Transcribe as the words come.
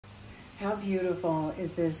How beautiful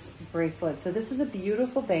is this bracelet? So this is a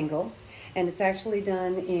beautiful bangle, and it's actually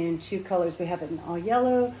done in two colors. We have it in all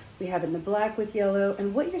yellow, we have it in the black with yellow,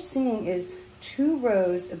 and what you're seeing is 2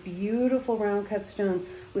 rows of beautiful round cut stones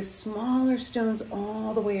with smaller stones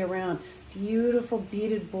all the way around. Beautiful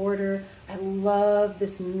beaded border. I love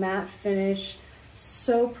this matte finish.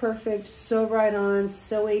 So perfect, so right on,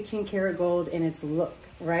 so 18 karat gold in its look,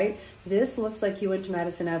 right? This looks like you went to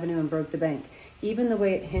Madison Avenue and broke the bank. Even the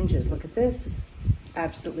way it hinges, look at this.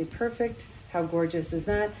 Absolutely perfect. How gorgeous is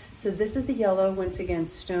that? So this is the yellow, once again,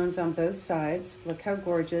 stones on both sides. Look how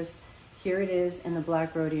gorgeous. Here it is in the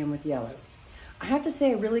black rhodium with yellow. I have to say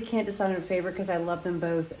I really can't decide on a favorite because I love them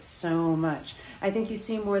both so much. I think you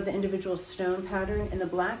see more of the individual stone pattern in the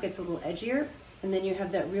black. It's a little edgier. And then you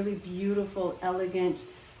have that really beautiful, elegant,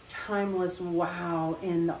 timeless wow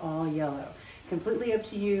in the all yellow. Completely up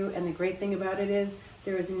to you. And the great thing about it is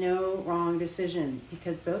there is no wrong decision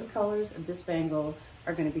because both colors of this bangle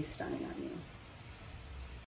are going to be stunning on you.